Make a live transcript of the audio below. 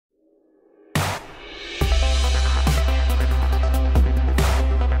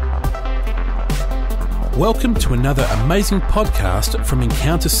Welcome to another amazing podcast from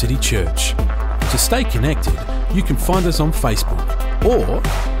Encounter City Church. To stay connected, you can find us on Facebook or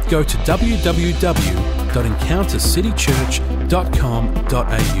go to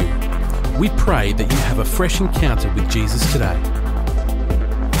www.encountercitychurch.com.au. We pray that you have a fresh encounter with Jesus today.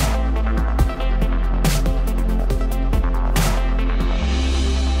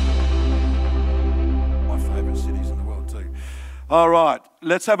 My favourite cities in the world too. All right,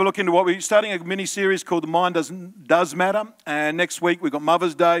 let's have a look into what we're starting a mini-series called The Mind Does Matter. And next week we've got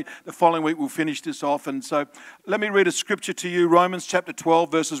Mother's Day. The following week we'll finish this off. And so let me read a scripture to you, Romans chapter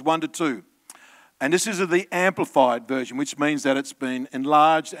 12, verses 1 to 2. And this is the Amplified version, which means that it's been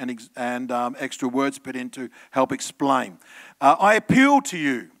enlarged and extra words put in to help explain. I appeal to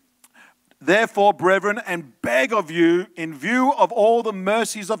you, therefore, brethren, and beg of you, in view of all the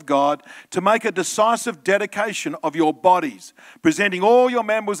mercies of God, to make a decisive dedication of your bodies, presenting all your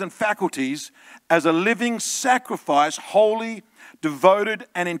members and faculties as a living sacrifice, holy, devoted,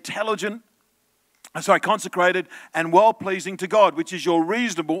 and consecrated and well-pleasing to God, which is your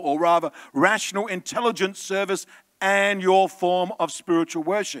reasonable, or rather rational, intelligent service and your form of spiritual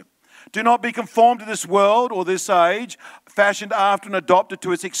worship. Do not be conformed to this world or this age, fashioned after and adopted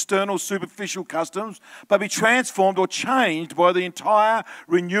to its external superficial customs, but be transformed or changed by the entire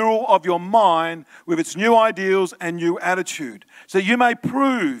renewal of your mind with its new ideals and new attitude, so you may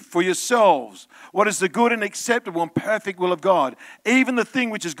prove for yourselves what is the good and acceptable and perfect will of God, even the thing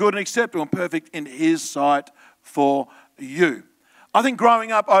which is good and acceptable and perfect in His sight for you. I think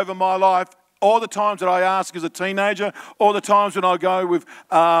growing up over my life, all the times that I ask as a teenager, all the times when I go with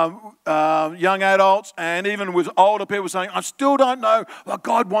young adults and even with older people saying, I still don't know what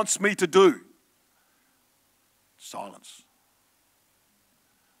God wants me to do. Silence.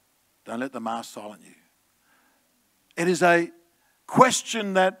 Don't let the mass silence you. It is a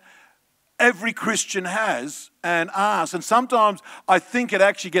question that every Christian has and asks. And sometimes I think it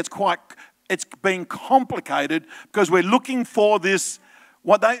actually gets it's been complicated because we're looking for this,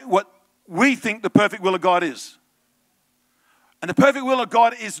 what we think the perfect will of God is. And the perfect will of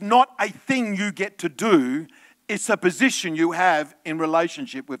God is not a thing you get to do, it's a position you have in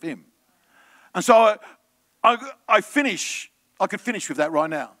relationship with Him. And so I could finish with that right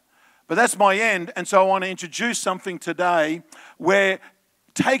now. But that's my end, and so I want to introduce something today where it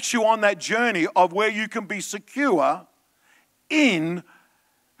takes you on that journey of where you can be secure in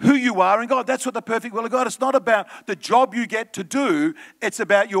who you are in God. That's what the perfect will of God is. It's not about the job you get to do. It's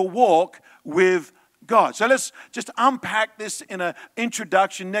about your walk with God. So let's just unpack this in an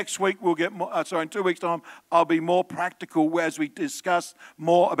introduction. Next week we'll get more, in 2 weeks' time, I'll be more practical as we discuss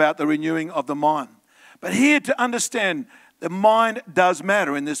more about the renewing of the mind. But here to understand, the mind does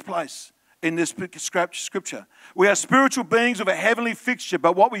matter in this place, in this scripture. We are spiritual beings of a heavenly fixture,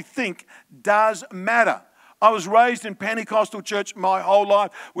 but what we think does matter. I was raised in Pentecostal church my whole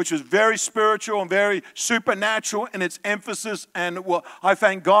life, which was very spiritual and very supernatural in its emphasis, and well, I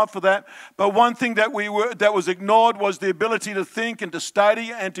thank God for that. But one thing that was ignored was the ability to think and to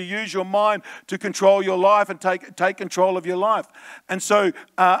study and to use your mind to control your life and take control of your life. And so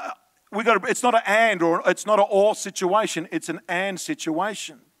it's not an and or it's not an or situation; it's an and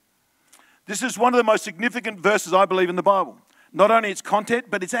situation. This is one of the most significant verses I believe in the Bible. Not only its content,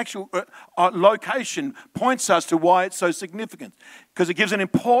 but its actual location points us to why it's so significant, because it gives an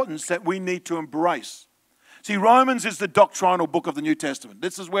importance that we need to embrace. See, Romans is the doctrinal book of the New Testament.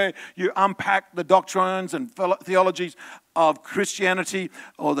 This is where you unpack the doctrines and theologies of Christianity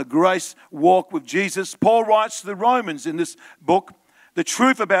or the grace walk with Jesus. Paul writes to the Romans in this book the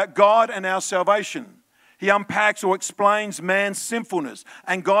truth about God and our salvation. He unpacks or explains man's sinfulness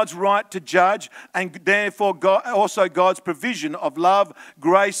and God's right to judge, and therefore also God's provision of love,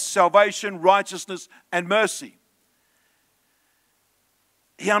 grace, salvation, righteousness, and mercy.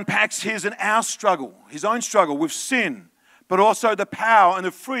 He unpacks his and our struggle, his own struggle with sin, but also the power and the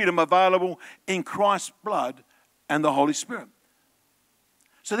freedom available in Christ's blood and the Holy Spirit.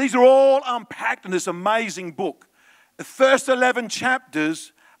 So these are all unpacked in this amazing book. The first 11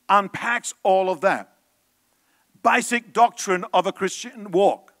 chapters unpacks all of that. Basic doctrine of a Christian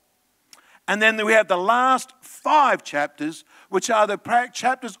walk. And then we have the last 5 chapters, which are the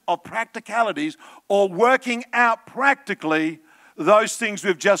chapters of practicalities, or working out practically those things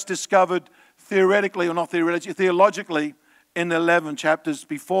we've just discovered theoretically, or not theoretically, theologically in the 11 chapters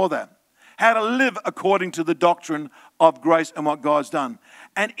before that. How to live according to the doctrine of grace and what God's done.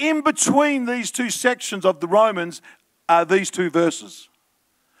 And in between these two sections of the Romans are these 2 verses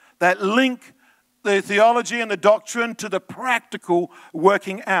that link the theology and the doctrine to the practical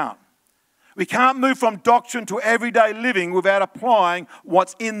working out. We can't move from doctrine to everyday living without applying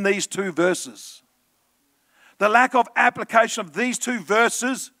what's in these 2 verses. The lack of application of these two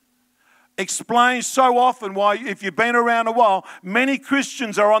verses explains so often why, if you've been around a while, many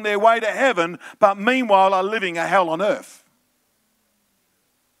Christians are on their way to heaven, but meanwhile are living a hell on earth.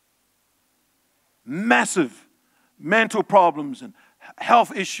 Massive mental problems and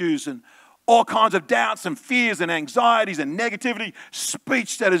health issues and all kinds of doubts and fears and anxieties and negativity,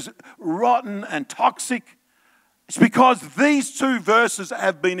 speech that is rotten and toxic. It's because these two verses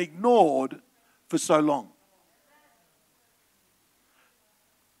have been ignored for so long.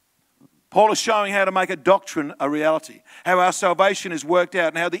 Paul is showing how to make a doctrine a reality, how our salvation is worked out,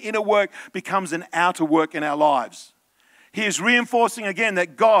 and how the inner work becomes an outer work in our lives. He is reinforcing again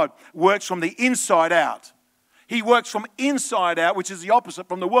that God works from the inside out. He works from inside out, which is the opposite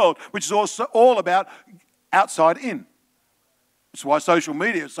from the world, which is also all about outside in. That's why social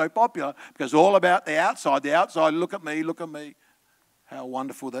media is so popular, because it's all about the outside. The outside, look at me, look at me. How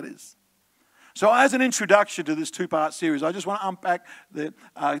wonderful that is. So as an introduction to this two-part series, I just want to unpack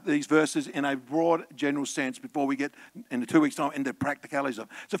these verses in a broad, general sense before we get, in the 2 weeks' time, into practicalities of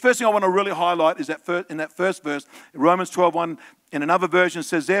it. So first thing I want to really highlight is that in that first verse, Romans 12:1, in another version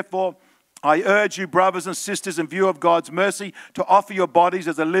says, therefore, I urge you, brothers and sisters, in view of God's mercy, to offer your bodies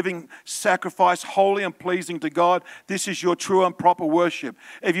as a living sacrifice, holy and pleasing to God. This is your true and proper worship.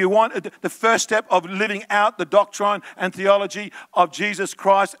 If you want the first step of living out the doctrine and theology of Jesus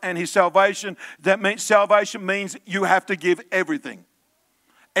Christ and his salvation, salvation means you have to give everything.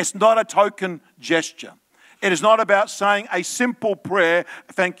 It's not a token gesture. It is not about saying a simple prayer,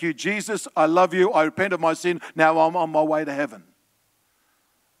 thank you, Jesus, I love you, I repent of my sin, now I'm on my way to heaven.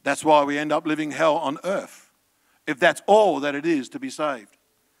 That's why we end up living hell on earth, if that's all that it is to be saved.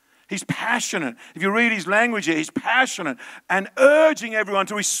 He's passionate. If you read his language here, he's passionate and urging everyone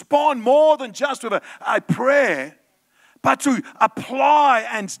to respond more than just with a prayer, but to apply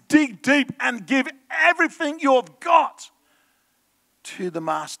and dig deep and give everything you've got to the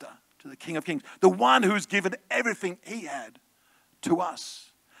Master, to the King of Kings, the one who's given everything he had to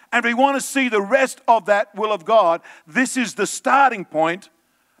us. And if we want to see the rest of that will of God, this is the starting point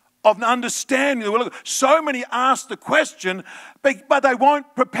of understanding the will of God. So many ask the question, but they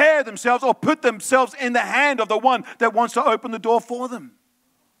won't prepare themselves or put themselves in the hand of the one that wants to open the door for them.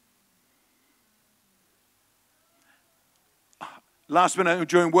 Last minute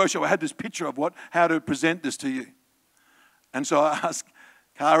during worship, I had this picture of how to present this to you. And so I asked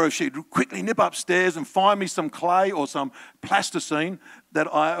Cara if she'd quickly nip upstairs and find me some clay or some plasticine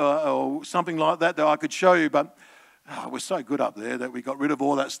or something like that I could show you, but we're so good up there that we got rid of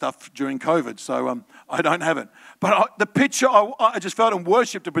all that stuff during COVID, so I don't have it. But the picture I just felt in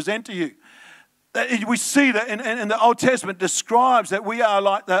worship to present to you, that we see that in the Old Testament describes that we are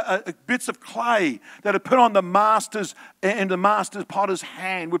like bits of clay that are put on the master's potter's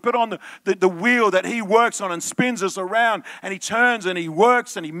hand. We put on the wheel that he works on and spins us around, and he turns and he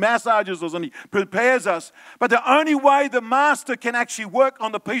works and he massages us and he prepares us. But the only way the master can actually work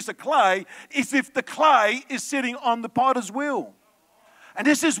on the piece of clay is if the clay is sitting on the potter's wheel. And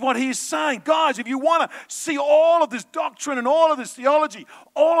this is what he's saying. Guys, if you want to see all of this doctrine and all of this theology,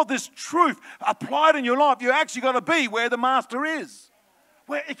 all of this truth applied in your life, you actually got to be where the master is.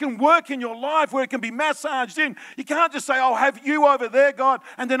 Where it can work in your life, where it can be massaged in. You can't just say, I'll have you over there, God,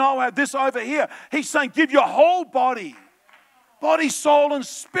 and then I'll have this over here. He's saying, give your whole body, soul, and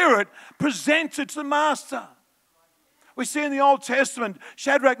spirit presented to the master. We see in the Old Testament,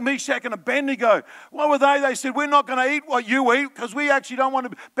 Shadrach, Meshach, and Abednego. What were they? They said, we're not going to eat what you eat because we actually don't want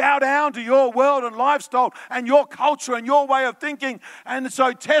to bow down to your world and lifestyle and your culture and your way of thinking. And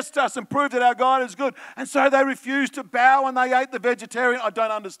so test us and prove that our God is good. And so they refused to bow and they ate the vegetarian. I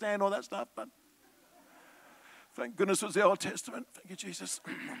don't understand all that stuff, but thank goodness it was the Old Testament. Thank you, Jesus.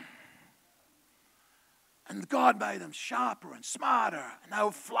 And God made them sharper and smarter, and they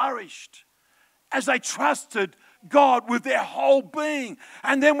were flourished as they trusted God with their whole being.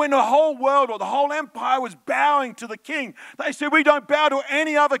 And then when the whole world or the whole empire was bowing to the king, they said, we don't bow to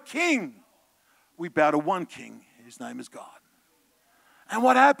any other king. We bow to one king. His name is God. And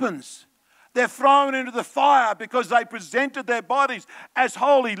what happens? They're thrown into the fire because they presented their bodies as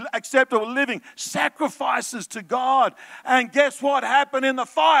holy, acceptable living sacrifices to God. And guess what happened in the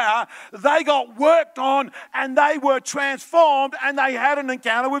fire? They got worked on and they were transformed and they had an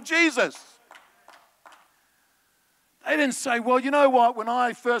encounter with Jesus. They didn't say, well, you know what, when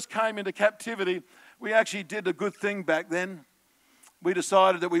I first came into captivity, we actually did a good thing back then. We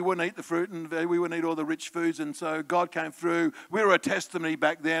decided that we wouldn't eat the fruit and we wouldn't eat all the rich foods, and so God came through. We were a testimony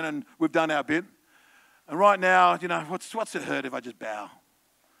back then, and we've done our bit. And right now, what's it hurt if I just bow?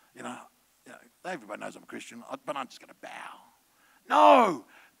 Everybody knows I'm a Christian, but I'm just going to bow. No,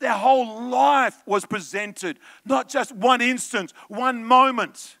 Their whole life was presented, not just one instance, one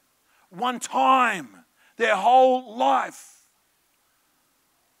moment, one time. Their whole life.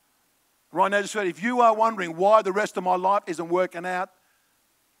 Right now, just if you are wondering why the rest of my life isn't working out,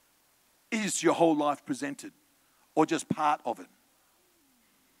 is your whole life presented or just part of it?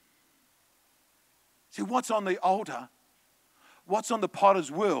 See, what's on the altar, what's on the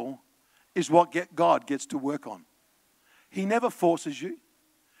potter's wheel is what God gets to work on. He never forces you.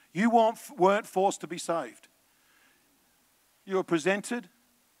 You weren't forced to be saved. You were presented,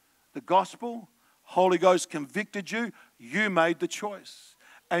 the gospel, Holy Ghost convicted you, you made the choice.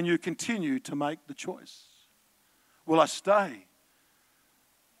 And you continue to make the choice. Will I stay?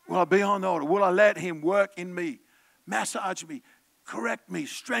 Will I be on the altar? Will I let Him work in me, massage me, correct me,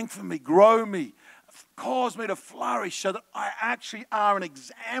 strengthen me, grow me, cause me to flourish so that I actually are an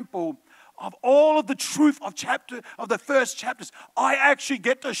example of all of the truth of the first chapters. I actually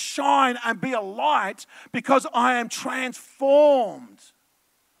get to shine and be a light because I am transformed.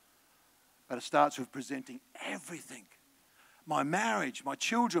 But it starts with presenting everything. My marriage, my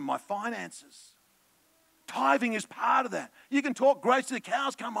children, my finances. Tithing is part of that. You can talk grace to the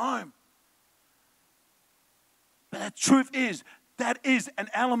cows come home. But the truth is, that is an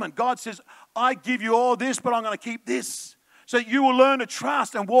element. God says, I give you all this, but I'm going to keep this. So you will learn to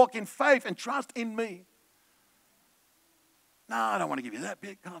trust and walk in faith and trust in me. No, I don't want to give you that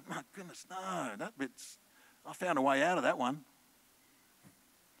bit. God, my goodness, no. That bit's, I found a way out of that one.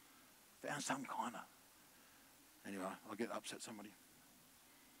 Found some kind of. Anyway, I'll get upset somebody.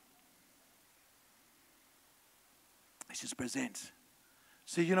 He says, present.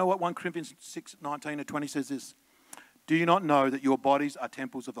 See, you know what 1 Corinthians 6:19-20 says this? Do you not know that your bodies are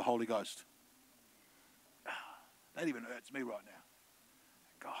temples of the Holy Ghost? That even hurts me right now.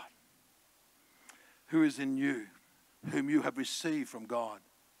 God, who is in you, whom you have received from God.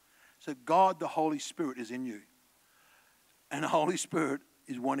 So God, the Holy Spirit, is in you. And the Holy Spirit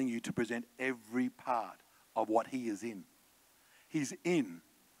is wanting you to present every part of what He is in. He's in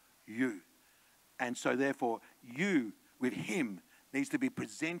you. And so therefore, you with Him needs to be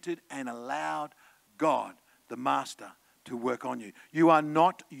presented and allowed God, the Master, to work on you. You are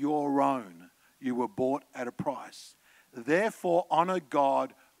not your own. You were bought at a price. Therefore, honor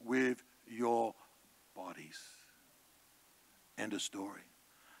God with your bodies. End of story.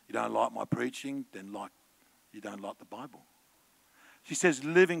 You don't like my preaching, then you don't like the Bible. She says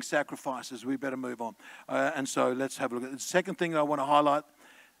living sacrifices. We better move on. And so let's have a look at it. The second thing that I want to highlight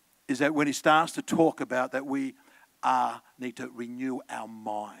is that when he starts to talk about that we need to renew our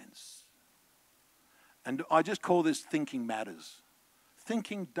minds. And I just call this thinking matters.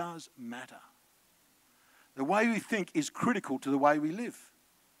 Thinking does matter. The way we think is critical to the way we live.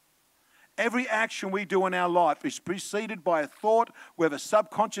 Every action we do in our life is preceded by a thought, whether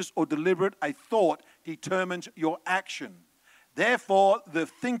subconscious or deliberate. A thought determines your action. Therefore, the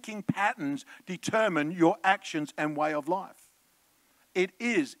thinking patterns determine your actions and way of life. It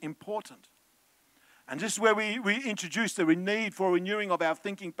is important. And this is where we introduce the need for renewing of our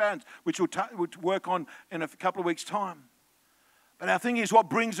thinking patterns, which we'll work on in a couple of weeks' time. But our thinking is what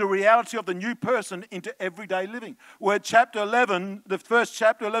brings the reality of the new person into everyday living. Where chapter 11, the first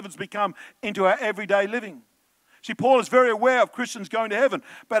chapter 11 has become into our everyday living. See, Paul is very aware of Christians going to heaven,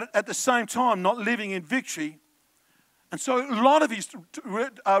 but at the same time not living in victory. And so a lot of his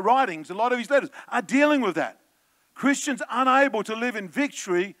writings, a lot of his letters are dealing with that. Christians unable to live in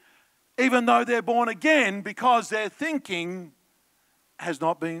victory even though they're born again because their thinking has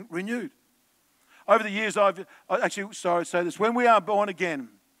not been renewed. Over the years, say this. When we are born again,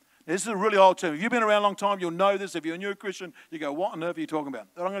 this is a really old term. If you've been around a long time, you'll know this. If you're a new Christian, you go, what on earth are you talking about?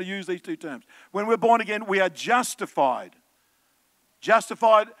 But I'm going to use these two terms. When we're born again, we are justified.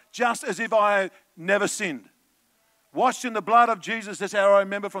 Justified just as if I never sinned. Washed in the blood of Jesus. That's how I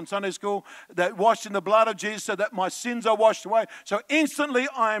remember from Sunday school. That washed in the blood of Jesus so that my sins are washed away. So instantly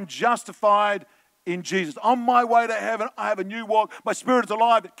I am justified in Jesus. On my way to heaven, I have a new walk. My spirit is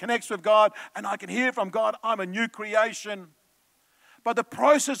alive. It connects with God. And I can hear from God. I'm a new creation. But the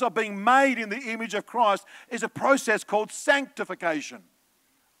process of being made in the image of Christ is a process called sanctification.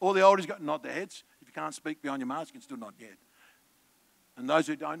 All the oldies go, nod their heads. If you can't speak behind your mask, you can still nod your head. And those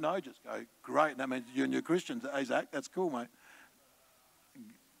who don't know just go, great. That means you're new Christians. Hey, Zach, that's cool, mate.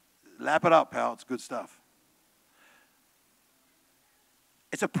 Lap it up, pal. It's good stuff.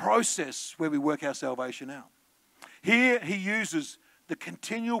 It's a process where we work our salvation out. Here he uses the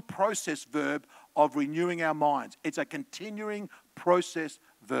continual process verb of renewing our minds. It's a continuing process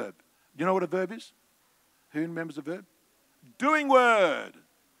verb. You know what a verb is? Who remembers a verb? Doing word.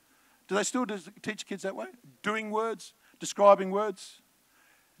 Do they still teach kids that way? Doing words, describing words.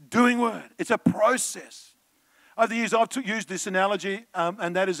 doing word. It's a process. Over the years, I've used this analogy,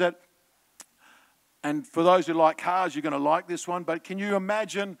 and that is that, and for those who like cars, you're going to like this one, but can you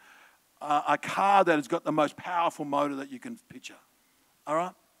imagine a car that has got the most powerful motor that you can picture? All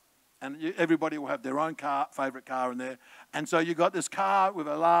right? And everybody will have their own favourite car in there. And so you got this car with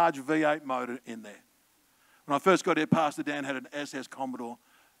a large V8 motor in there. When I first got here, Pastor Dan had an SS Commodore.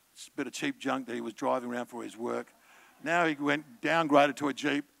 It's a bit of cheap junk that he was driving around for his work. Now he went downgraded to a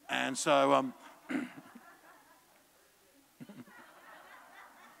Jeep. And so,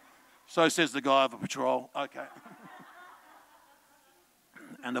 so says the guy of a patrol. Okay.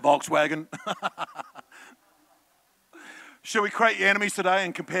 And the Volkswagen. Shall we create enemies today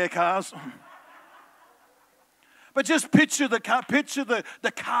and compare cars? But just picture the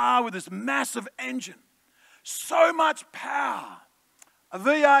car with this massive engine. So much power. A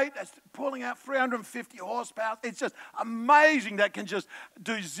V8 that's pulling out 350 horsepower. It's just amazing that can just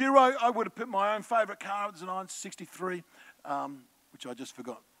do zero. I would have put my own favourite car. It was a 1963, which I just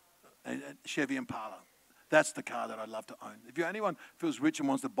forgot. A Chevy Impala. That's the car that I'd love to own. If anyone feels rich and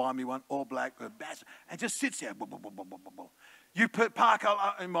wants to buy me one, all black, and just sits there. You park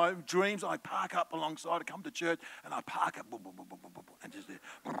up in my dreams. I park up alongside. I come to church and I park up and just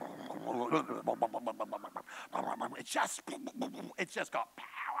it's just got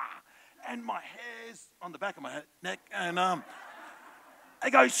power, and my hair's on the back of my neck, and I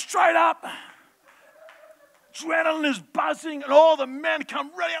go straight up. Adrenaline is buzzing, and all the men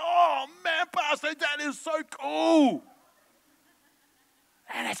come ready. Oh, man, Pastor, that is so cool.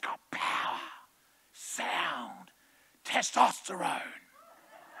 And it's got power, sound, testosterone.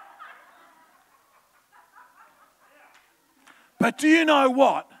 But do you know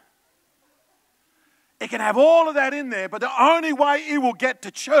what? It can have all of that in there, but the only way it will get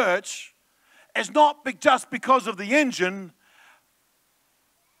to church is not just because of the engine,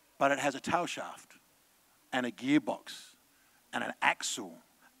 but it has a tail shaft, and a gearbox, and an axle,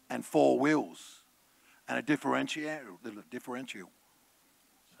 and 4 wheels, and a differential. Say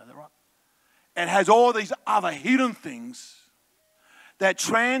that right? It has all these other hidden things that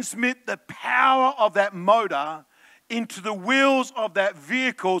transmit the power of that motor into the wheels of that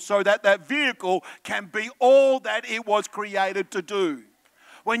vehicle so that that vehicle can be all that it was created to do.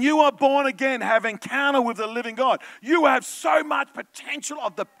 When you are born again, have encounter with the living God, you have so much potential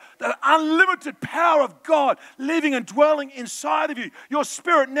of the unlimited power of God living and dwelling inside of you. Your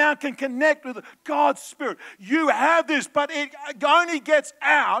spirit now can connect with God's spirit. You have this, but it only gets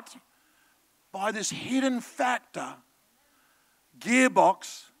out by this hidden factor,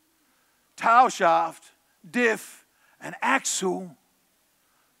 gearbox, tail shaft, diff, and axle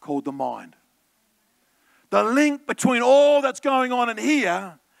called the mind. The link between all that's going on in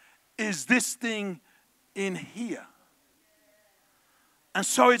here is this thing in here. And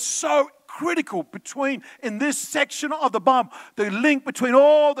so it's so critical in this section of the Bible, the link between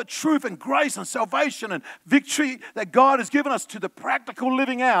all the truth and grace and salvation and victory that God has given us to the practical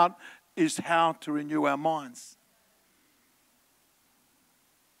living out is how to renew our minds.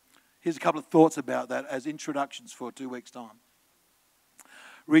 Here's a couple of thoughts about that as introductions for 2 weeks' time.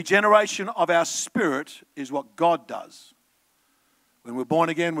 Regeneration of our spirit is what God does. When we're born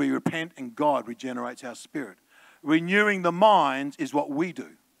again, we repent and God regenerates our spirit. Renewing the mind is what we do.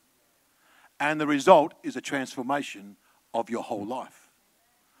 And the result is a transformation of your whole life.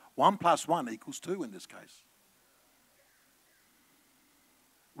 1 + 1 = 2 in this case.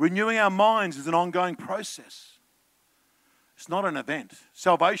 Renewing our minds is an ongoing process. It's not an event.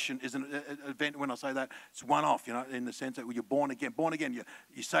 Salvation is an event. When I say that, it's one-off, in the sense that when you're born again. Born again,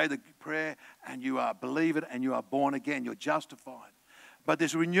 you say the prayer and you believe it and you are born again. You're justified. But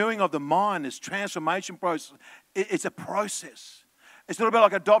this renewing of the mind, this transformation process, it's a process. It's a little bit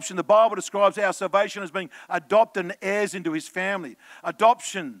like adoption. The Bible describes our salvation as being adopted and heirs into his family.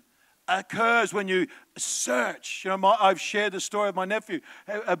 Adoption occurs when you search. I've shared the story of my nephew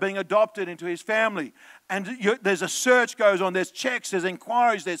being adopted into his family. And there's a search goes on. There's checks, there's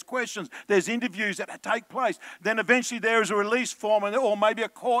inquiries, there's questions, there's interviews that take place. Then eventually there is a release form, or maybe a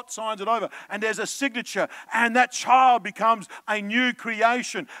court signs it over. And there's a signature. And that child becomes a new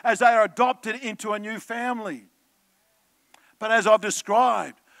creation as they are adopted into a new family. But as I've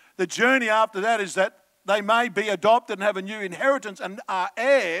described, the journey after that is that they may be adopted and have a new inheritance and are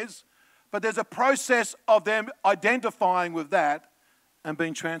heirs, but there's a process of them identifying with that and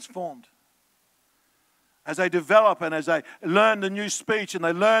being transformed. As they develop and as they learn the new speech and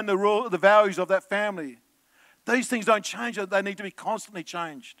they learn the values of that family, these things don't change. They need to be constantly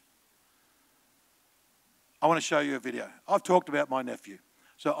changed. I want to show you a video. I've talked about my nephew.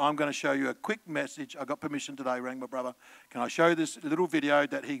 So I'm going to show you a quick message. I got permission today, rang my brother. Can I show you this little video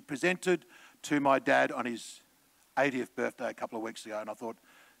that he presented to my dad on his 80th birthday a couple of weeks ago? And I thought,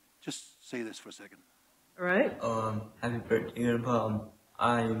 just see this for a second. All right. Happy birthday, Grandpa.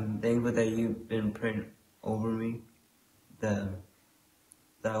 I'm thankful that you've been praying over me. That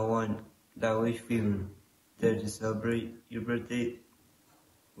I wish we were there to celebrate your birthday.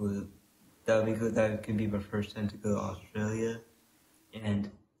 That would be good. That could be my first time to go to Australia.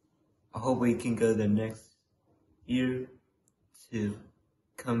 And I hope we can go the next year to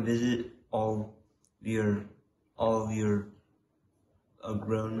come visit all of your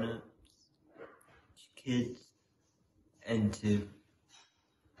grown-ups, kids, and to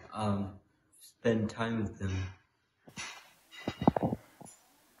spend time with them.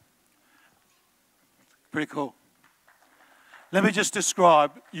 Pretty cool. Let me just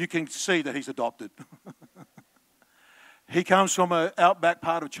describe. You can see that he's adopted. He comes from an outback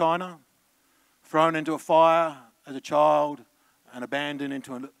part of China, thrown into a fire as a child and abandoned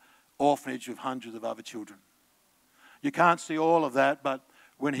into an orphanage with hundreds of other children. You can't see all of that, but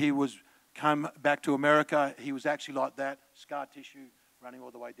when he came back to America, he was actually like that, scar tissue running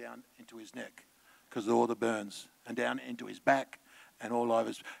all the way down into his neck because of all the burns, and down into his back and all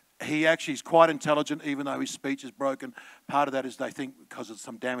over. He actually is quite intelligent, even though his speech is broken. Part of that is they think because of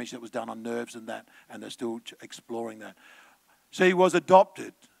some damage that was done on nerves and that, and they're still exploring that. So he was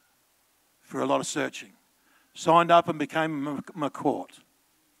adopted for a lot of searching. Signed up and became McCourt.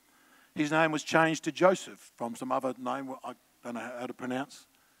 His name was changed to Joseph from some other name I don't know how to pronounce.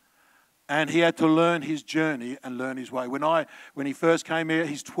 And he had to learn his journey and learn his way. When he first came here,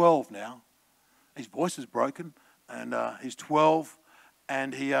 he's 12 now. His voice is broken, and he's 12.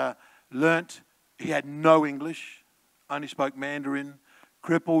 And he learnt, he had no English, only spoke Mandarin,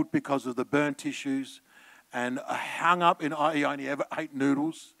 crippled because of the burn tissues, and hung up in, he only ever ate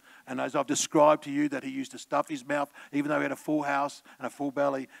noodles. And as I've described to you, that he used to stuff his mouth, even though he had a full house and a full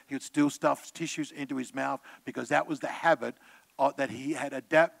belly, he would still stuff tissues into his mouth because that was the habit that he had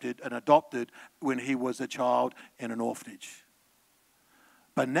adapted and adopted when he was a child in an orphanage.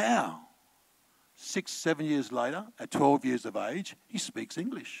 But now, 6, 7 years later, at 12 years of age, he speaks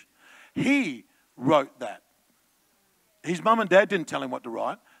English. He wrote that. His mum and dad didn't tell him what to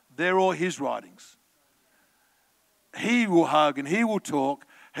write. They're all his writings. He will hug and he will talk.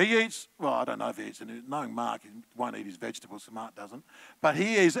 He eats, well, I don't know if he eats, knowing Mark, he won't eat his vegetables, so Mark doesn't. But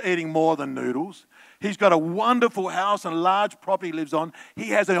he is eating more than noodles. He's got a wonderful house and a large property he lives on.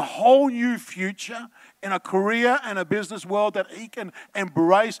 He has a whole new future in a career and a business world that he can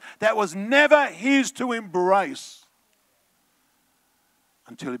embrace that was never his to embrace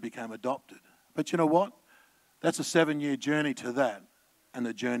until he became adopted. But you know what? That's a 7-year journey to that, and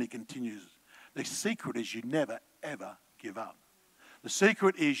the journey continues. The secret is you never, ever give up. The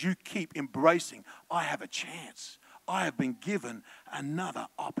secret is you keep embracing, I have a chance. I have been given another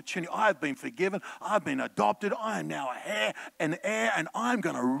opportunity. I have been forgiven. I've been adopted. I am now an heir, and I'm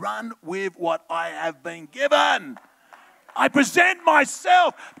going to run with what I have been given. I present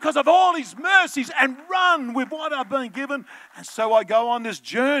myself because of all his mercies and run with what I've been given. And so I go on this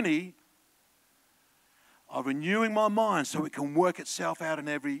journey of renewing my mind so it can work itself out in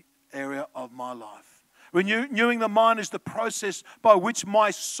every area of my life. Renewing the mind is the process by which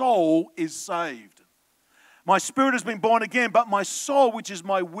my soul is saved. My spirit has been born again, but my soul, which is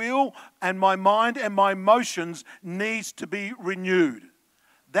my will and my mind and my emotions, needs to be renewed.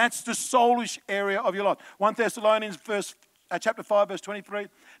 That's the soulish area of your life. 1 Thessalonians chapter 5, verse 23.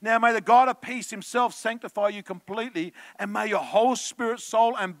 Now may the God of peace himself sanctify you completely, and may your whole spirit,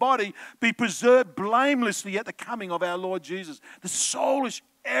 soul, and body be preserved blamelessly at the coming of our Lord Jesus. The soulish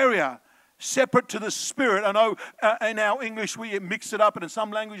area, separate to the spirit. I know in our English we mix it up, and in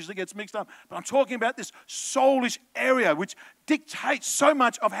some languages it gets mixed up. But I'm talking about this soulish area which dictates so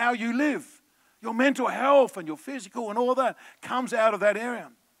much of how you live. Your mental health and your physical and all that comes out of that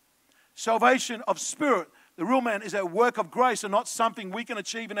area. Salvation of spirit, the real man, is a work of grace and not something we can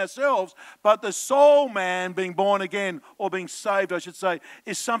achieve in ourselves. But the soul man, being born again, or being saved, I should say,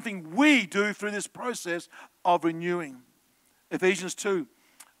 is something we do through this process of renewing. Ephesians 2.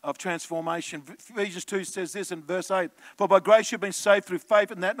 Of transformation. Ephesians 2 says this in verse 8. For by grace you've been saved through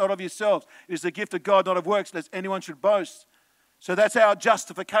faith, and that not of yourselves. It is the gift of God, not of works, lest anyone should boast. So that's our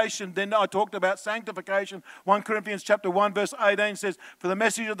justification. Then I talked about sanctification. 1 Corinthians chapter 1 verse 18 says, for the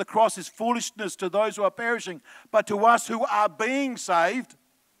message of the cross is foolishness to those who are perishing, but to us who are being saved,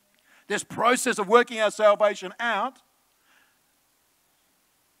 this process of working our salvation out,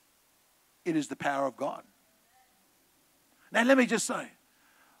 it is the power of God. Now let me just say,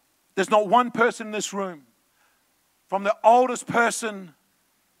 there's not one person in this room, from the oldest person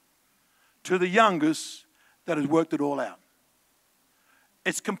to the youngest that has worked it all out.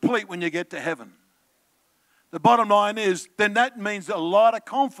 It's complete when you get to heaven. The bottom line is, then that means a lot of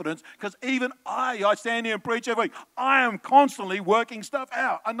confidence, because even I stand here and preach every week. I am constantly working stuff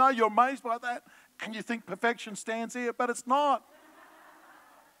out. I know you're amazed by that, and you think perfection stands here, but it's not.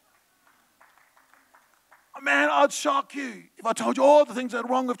 Man, I'd shock you if I told you all the things that are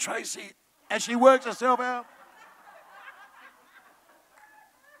wrong with Tracy as she works herself out.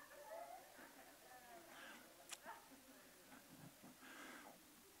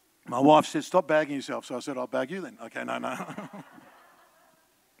 My wife said, stop bagging yourself. So I said, I'll bag you then. Okay, no.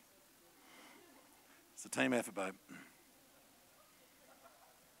 It's a team effort, babe.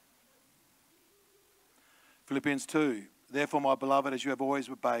 Philippians 2. Therefore, my beloved, as you have always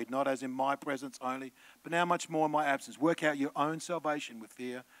obeyed, not as in my presence only, but now much more in my absence, work out your own salvation with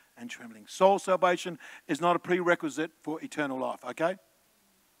fear and trembling. Soul salvation is not a prerequisite for eternal life, okay?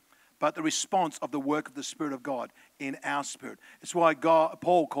 But the response of the work of the Spirit of God in our spirit. It's why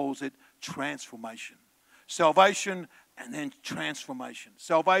Paul calls it transformation. Salvation and then transformation.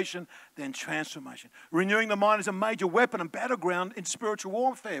 Salvation, then transformation. Renewing the mind is a major weapon and battleground in spiritual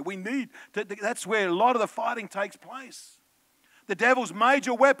warfare. We need to, that's where a lot of the fighting takes place. The devil's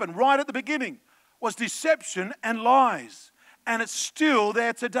major weapon right at the beginning was deception and lies. And it's still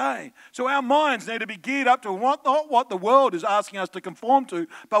there today. So our minds need to be geared up to not what the world is asking us to conform to,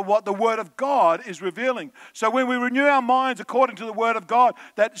 but what the Word of God is revealing. So when we renew our minds according to the Word of God,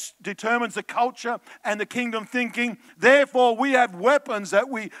 that determines the culture and the kingdom thinking. Therefore, we have weapons that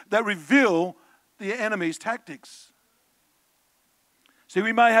reveal the enemy's tactics. See,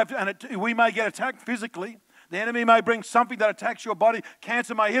 we may get attacked physically. The enemy may bring something that attacks your body.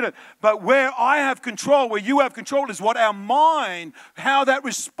 Cancer may hit it. But where I have control, where you have control, is what our mind, how that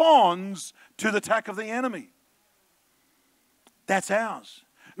responds to the attack of the enemy. That's ours.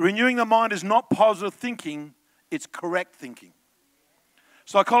 Renewing the mind is not positive thinking, it's correct thinking.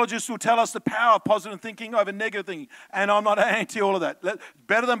 Psychologists will tell us the power of positive thinking over negative thinking. And I'm not anti all of that.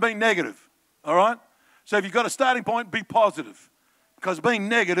 Better than being negative. All right? So if you've got a starting point, be positive. Because being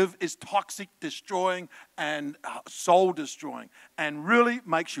negative is toxic, destroying, and soul destroying, and really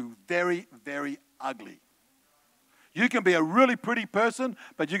makes you very, very ugly. You can be a really pretty person,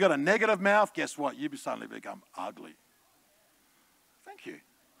 but you've got a negative mouth, guess what? You suddenly become ugly. Thank you.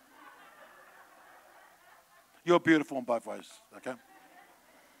 You're beautiful in both ways, okay?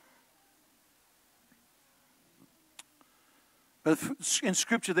 But in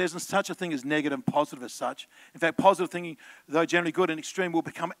Scripture, there isn't such a thing as negative and positive as such. In fact, positive thinking, though generally good and extreme, will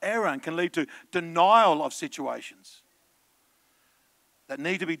become error and can lead to denial of situations that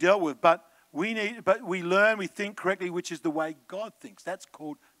need to be dealt with. But we learn, we think correctly, which is the way God thinks. That's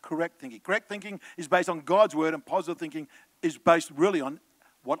called correct thinking. Correct thinking is based on God's word, and positive thinking is based really on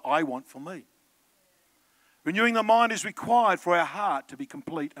what I want for me. Renewing the mind is required for our heart to be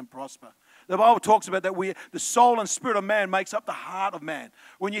complete and prosper. The Bible talks about that the soul and spirit of man makes up the heart of man.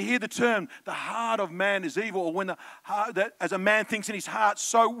 When you hear the term, the heart of man is evil, or when that as a man thinks in his heart,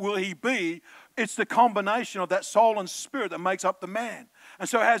 so will he be, it's the combination of that soul and spirit that makes up the man. And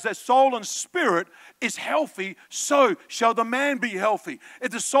so as that soul and spirit is healthy, so shall the man be healthy.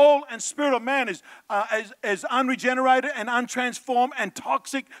 If the soul and spirit of man is unregenerated and untransformed and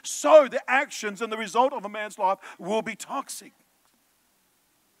toxic, so the actions and the result of a man's life will be toxic.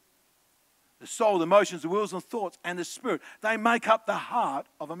 The soul, the emotions, the wills and thoughts, and the spirit, they make up the heart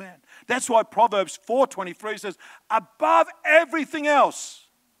of a man. That's why Proverbs 4:23 says, above everything else,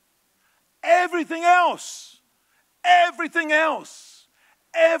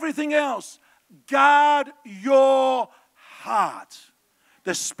 guard your heart.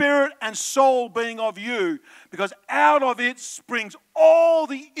 The spirit and soul being of you, because out of it springs all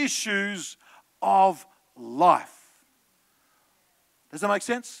the issues of life. Does that make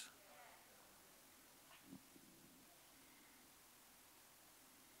sense?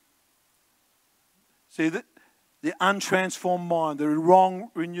 See, the untransformed mind, the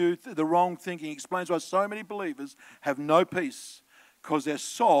wrong thinking explains why so many believers have no peace, because their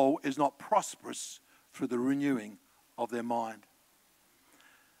soul is not prosperous through the renewing of their mind.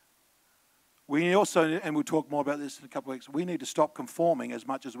 We also, and we'll talk more about this in a couple of weeks, we need to stop conforming as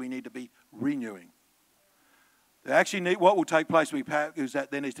much as we need to be renewing. What will take place is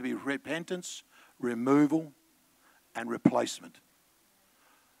that there needs to be repentance, removal, and replacement.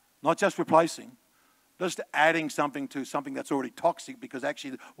 Not just replacing, just adding something to something that's already toxic, because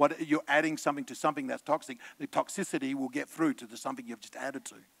actually what you're adding something to something that's toxic, the toxicity will get through to something you've just added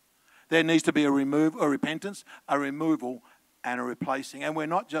to. There needs to be a repentance, a removal, and a replacing. And we're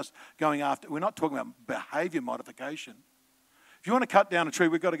not just we're not talking about behavior modification. If you want to cut down a tree,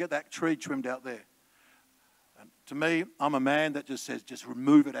 we've got to get that tree trimmed out there. And to me, I'm a man that just says, just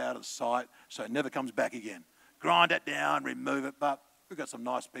remove it out of sight so it never comes back again. Grind it down, remove it. But we've got some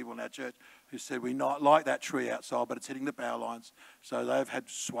nice people in our church who said we not like that tree outside, but it's hitting the power lines. So they've had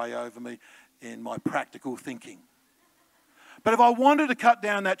sway over me in my practical thinking. But if I wanted to cut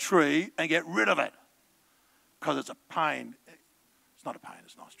down that tree and get rid of it, because it's a pain, it's not a pain,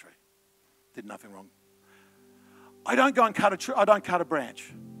 it's a nice tree. Did nothing wrong. I don't go and cut a tree, I don't cut a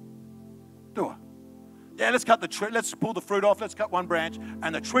branch. Do I? Yeah, let's cut the tree, let's pull the fruit off, let's cut one branch,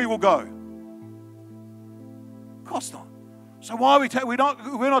 and the tree will go. Of course not. So why are we're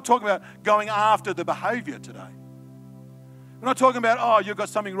not talking about going after the behavior today. We're not talking about, oh, you've got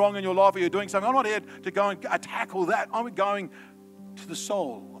something wrong in your life or you're doing something. I'm not here to go and tackle that. I'm going to the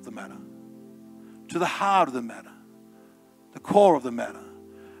soul of the matter, to the heart of the matter, the core of the matter.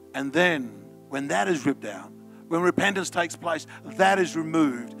 And then when that is ripped out, when repentance takes place, that is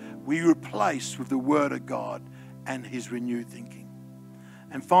removed, we replace with the Word of God and His renewed thinking.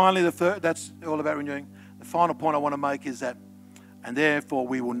 And finally, that's all about renewing. The final point I want to make is that, and therefore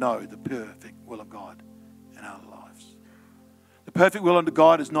we will know the perfect will of God in our lives. The perfect will of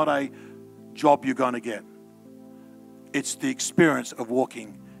God is not a job you're going to get. It's the experience of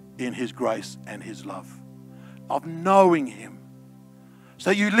walking in His grace and His love, of knowing Him. So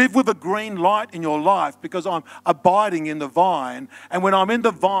you live with a green light in your life because I'm abiding in the vine. And when I'm in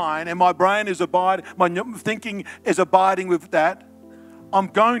the vine and my brain is abiding, my thinking is abiding with that, I'm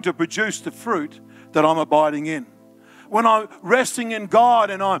going to produce the fruit that I'm abiding in. When I'm resting in God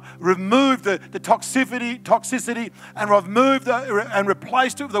and I remove the toxicity and I've moved and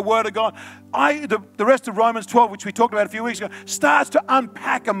replaced it with the Word of God, the rest of Romans 12, which we talked about a few weeks ago, starts to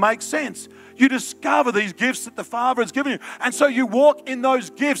unpack and make sense. You discover these gifts that the Father has given you. And so you walk in those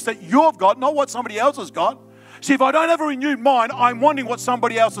gifts that you've got, not what somebody else has got. See, if I don't have a renewed mind, I'm wanting what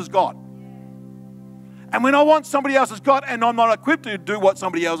somebody else has got. And when I want somebody else's God and I'm not equipped to do what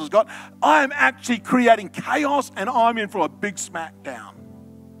somebody else has got, I am actually creating chaos and I'm in for a big smackdown.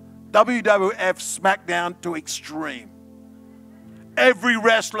 WWF smackdown to extreme. Every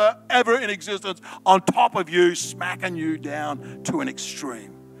wrestler ever in existence on top of you, smacking you down to an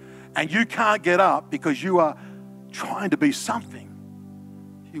extreme. And you can't get up because you are trying to be something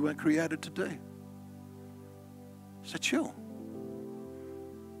you weren't created to do. So chill.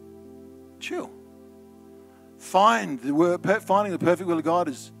 Chill. Finding the perfect will of God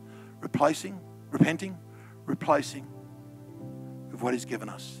is repenting, replacing with what He's given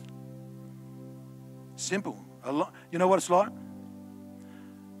us. Simple. You know what it's like?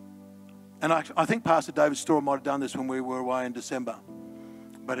 And I think Pastor David Storr might have done this when we were away in December.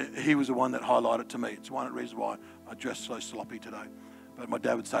 But he was the one that highlighted to me. It's one of the reasons why I dressed so sloppy today. But my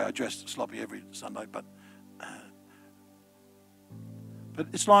dad would say I dress sloppy every Sunday. But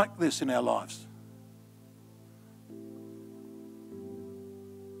it's like this in our lives.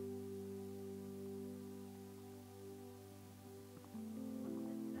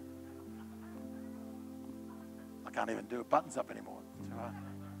 I can't even do it buttons up anymore. It's too hard.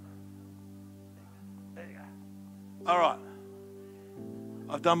 There you go. All right.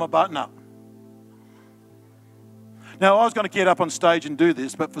 I've done my button up. Now, I was going to get up on stage and do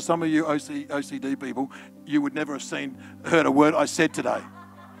this, but for some of you OCD people, you would never have heard a word I said today.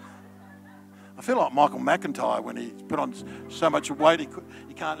 I feel like Michael McIntyre when he put on so much weight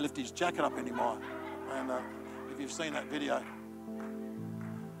he can't lift his jacket up anymore. And if you've seen that video.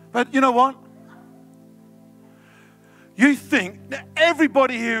 But you know what? You think that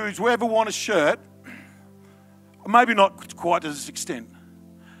everybody here who's ever worn a shirt, maybe not quite to this extent,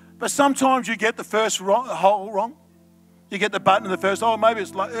 but sometimes you get the first hole wrong. You get the button in the first hole. Maybe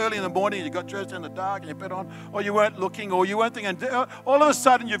it's like early in the morning and you got dressed in the dark and you put on, or you weren't looking, or you weren't thinking. All of a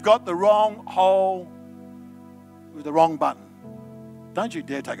sudden you've got the wrong hole with the wrong button. Don't you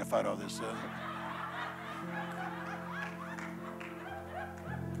dare take a photo of this, sir.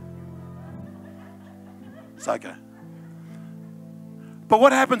 It's okay. But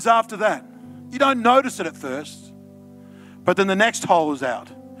what happens after that? You don't notice it at first, but then the next hole is out.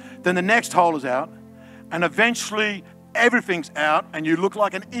 Then the next hole is out, and eventually everything's out, and you look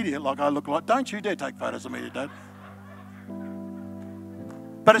like an idiot, like I look like. Don't you dare take photos of me today.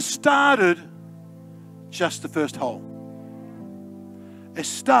 But it started just the first hole. It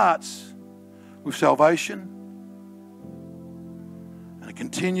starts with salvation, and it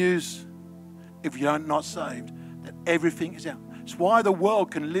continues if you're not saved, that everything is out. It's why the world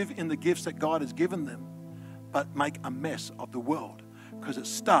can live in the gifts that God has given them, but make a mess of the world, because it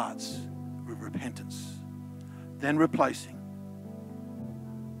starts with repentance, then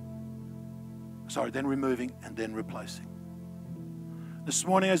then removing, and then replacing. This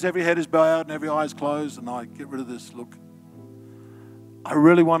morning, as every head is bowed and every eye is closed, and I get rid of this look, I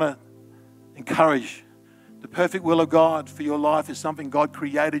really want to encourage the perfect will of God for your life is something God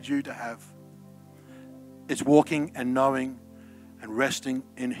created you to have. It's walking and knowing and resting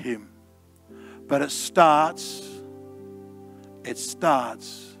in Him. But it starts with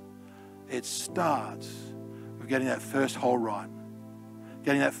getting that first hole right,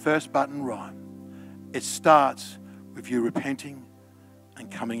 getting that first button right. It starts with you repenting and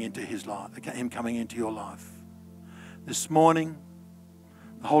coming into His life, Him coming into your life. This morning,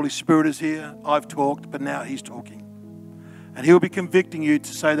 the Holy Spirit is here. I've talked, but now He's talking. And He'll be convicting you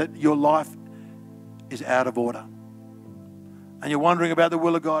to say that your life is out of order. And you're wondering about the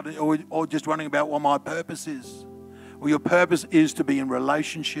will of God, or just wondering about what my purpose is. Well, your purpose is to be in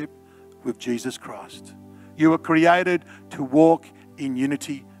relationship with Jesus Christ. You were created to walk in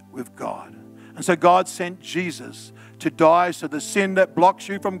unity with God. And so God sent Jesus to die so the sin that blocks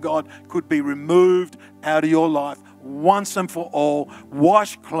you from God could be removed out of your life once and for all,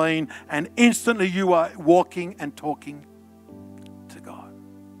 washed clean, and instantly you are walking and talking to God.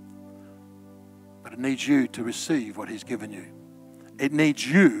 But it needs you to receive what He's given you. It needs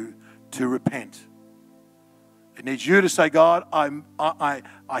you to repent. It needs you to say, God, I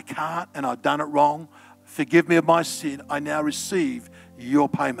can't and I've done it wrong. Forgive me of my sin. I now receive your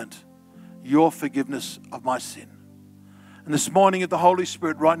payment, your forgiveness of my sin. And this morning, if the Holy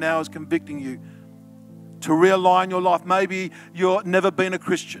Spirit right now is convicting you to realign your life, maybe you've never been a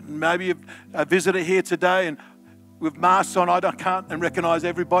Christian. Maybe you've a visitor here today and with masks on, I can't and recognize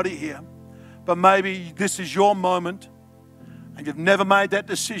everybody here. But maybe this is your moment and you've never made that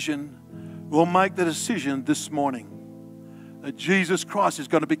decision. We'll make the decision this morning that Jesus Christ is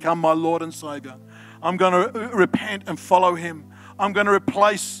going to become my Lord and Savior. I'm going to repent and follow Him. I'm going to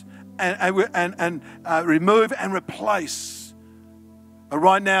replace and remove and replace. But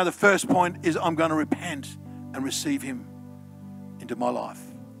right now, the first point is I'm going to repent and receive Him into my life.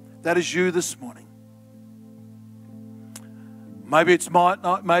 That is you this morning. Maybe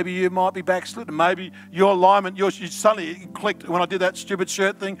maybe you might be backslidden. Maybe your alignment, you suddenly clicked when I did that stupid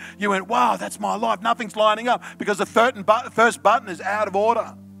shirt thing. You went, wow, that's my life. Nothing's lining up because the first button is out of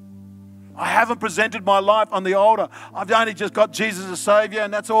order. I haven't presented my life on the altar. I've only just got Jesus as Savior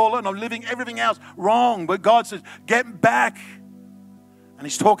and that's all. And I'm living everything else wrong. But God says, get back. And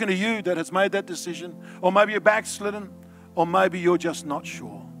He's talking to you that has made that decision. Or maybe you're backslidden. Or maybe you're just not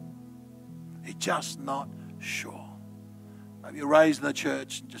sure. You're just not sure. Maybe you're raised in the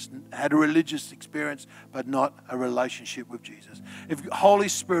church, just had a religious experience, but not a relationship with Jesus. If Holy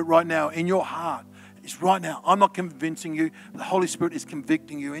Spirit right now in your heart, it's right now, I'm not convincing you, the Holy Spirit is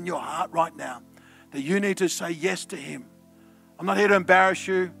convicting you in your heart right now that you need to say yes to Him. I'm not here to embarrass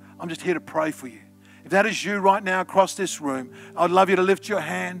you. I'm just here to pray for you. If that is you right now across this room, I'd love you to lift your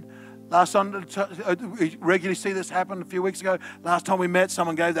hand. Last time, we regularly see this happen a few weeks ago. Last time we met,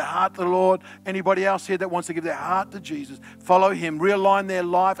 someone gave their heart to the Lord. Anybody else here that wants to give their heart to Jesus, follow Him, realign their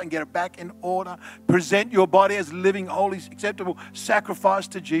life and get it back in order. Present your body as living, holy, acceptable sacrifice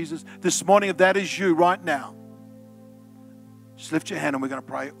to Jesus. This morning, if that is you right now, just lift your hand and we're going to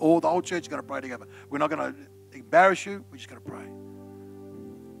pray. The whole church is going to pray together. We're not going to embarrass you. We're just going to pray.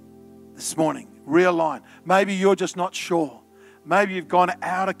 This morning, realign. Maybe you're just not sure. Maybe you've gone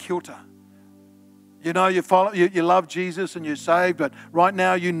out of kilter. You know, you love Jesus and you're saved, but right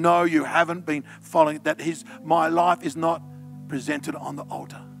now you know you haven't been following that. My life is not presented on the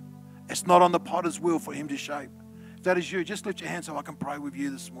altar. It's not on the potter's wheel for Him to shape. If that is you, just lift your hand so I can pray with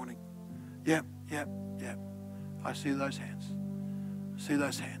you this morning. Yeah. I see those hands. See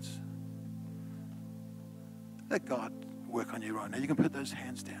those hands. Let God work on you right now. You can put those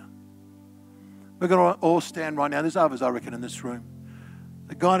hands down. We're going to all stand right now. There's others, I reckon, in this room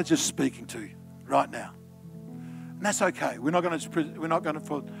that God is just speaking to you right now. And that's okay. We're not going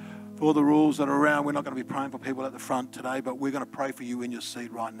to for the rules that are around, we're not going to be praying for people at the front today, but we're going to pray for you in your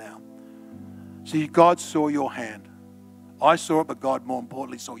seat right now. See, God saw your hand. I saw it, but God, more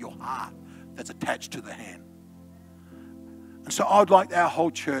importantly, saw your heart that's attached to the hand. And so I'd like our whole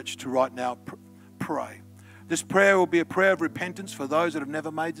church to right now pray. This prayer will be a prayer of repentance for those that have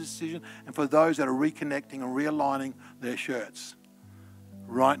never made this decision and for those that are reconnecting and realigning their shirts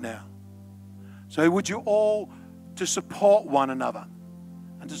right now. So would you all, to support one another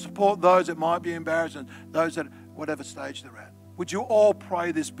and to support those that might be embarrassed and those that, whatever stage they're at, would you all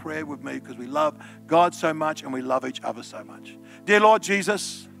pray this prayer with me because we love God so much and we love each other so much. Dear Lord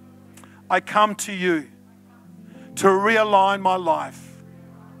Jesus, I come to you to realign my life,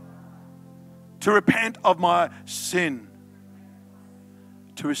 to repent of my sin,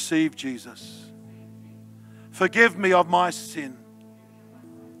 to receive Jesus. Forgive me of my sin.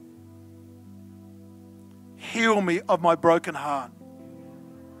 heal me of my broken heart,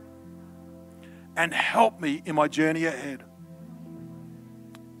 and help me in my journey ahead.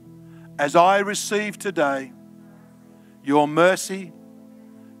 As I receive today your mercy,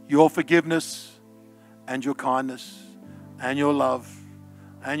 your forgiveness, and your kindness, and your love,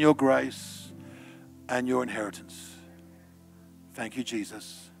 and your grace, and your inheritance. Thank you,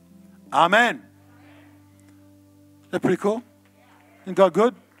 Jesus. Amen. Is that pretty cool? Isn't God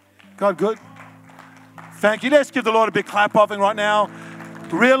good? God good? Thank you. Let's give the Lord a big clap offering right now.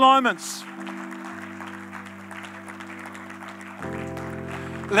 Realignments.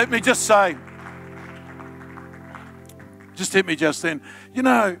 Let me just say, just hit me just then. You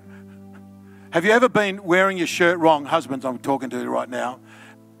know, have you ever been wearing your shirt wrong? Husbands, I'm talking to you right now.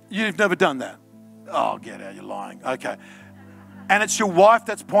 You've never done that. Oh, get out, you're lying. Okay. And it's your wife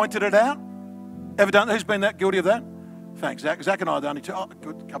that's pointed it out? Ever done? Who's been that guilty of that? Thanks, Zach. Zach and I are the only two. Oh,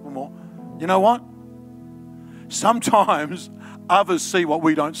 good, a couple more. You know what? Sometimes others see what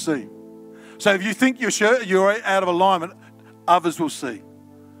we don't see. So if you think you're out of alignment, others will see.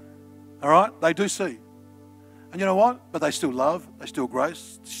 All right? They do see. And you know what? But they still love. They still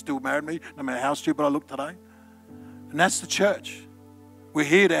grace. They still married me, no matter how stupid I look today. And that's the church. We're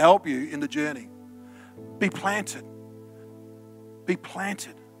here to help you in the journey. Be planted. Be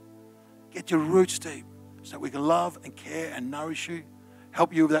planted. Get your roots deep so we can love and care and nourish you.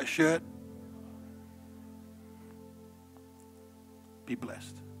 Help you with that shirt. Be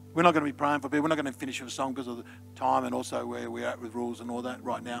blessed. We're not going to be praying for people. We're not going to finish with a song because of the time and also where we're at with rules and all that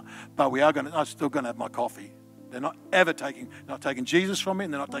right now. But I'm still going to have my coffee. They're not ever taking Jesus from me,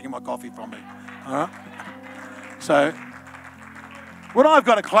 and they're not taking my coffee from me. All right? So, would I have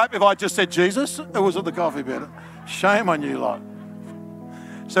got a clap if I just said Jesus? Or was it the coffee bit? Shame on you lot.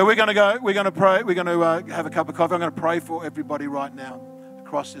 So we're going to go, we're going to pray, we're going to have a cup of coffee. I'm going to pray for everybody right now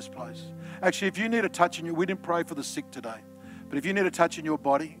across this place. Actually, if you need a touch in we didn't pray for the sick today. But if you need a touch in your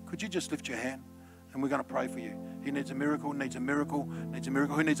body, could you just lift your hand? And we're going to pray for you. He needs a miracle, needs a miracle, needs a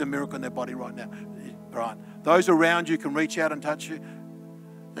miracle. Who needs a miracle in their body right now? Right. Those around you can reach out and touch you. Is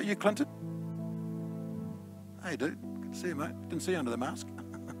that you, Clinton? Hey, dude. Good to see you, mate. Didn't see you under the mask.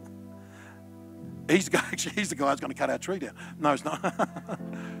 He's the guy who's going to cut our tree down. No, it's not.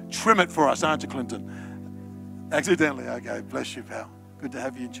 Trim it for us, aren't you, Clinton? Accidentally. Okay. Bless you, pal. Good to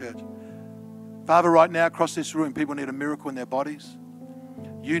have you in church. Father, right now across this room, people need a miracle in their bodies.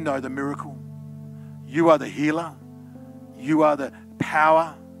 You know the miracle. You are the healer. You are the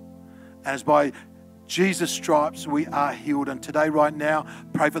power. And it's by Jesus' stripes we are healed. And today, right now,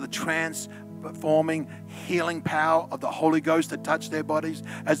 pray for the transforming, healing power of the Holy Ghost to touch their bodies.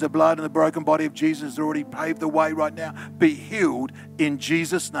 As the blood and the broken body of Jesus has already paved the way right now, be healed in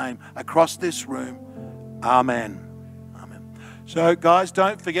Jesus' name across this room. Amen. So, guys,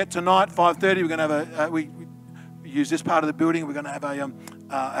 don't forget tonight, 5:30, we're going to have we use this part of the building. We're going to have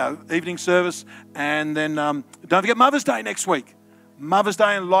our evening service. And then don't forget Mother's Day next week. Mother's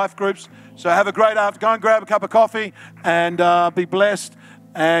Day and life groups. So have a great afternoon. Go and grab a cup of coffee and be blessed.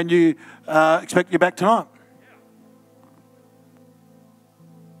 And you expect you back tonight.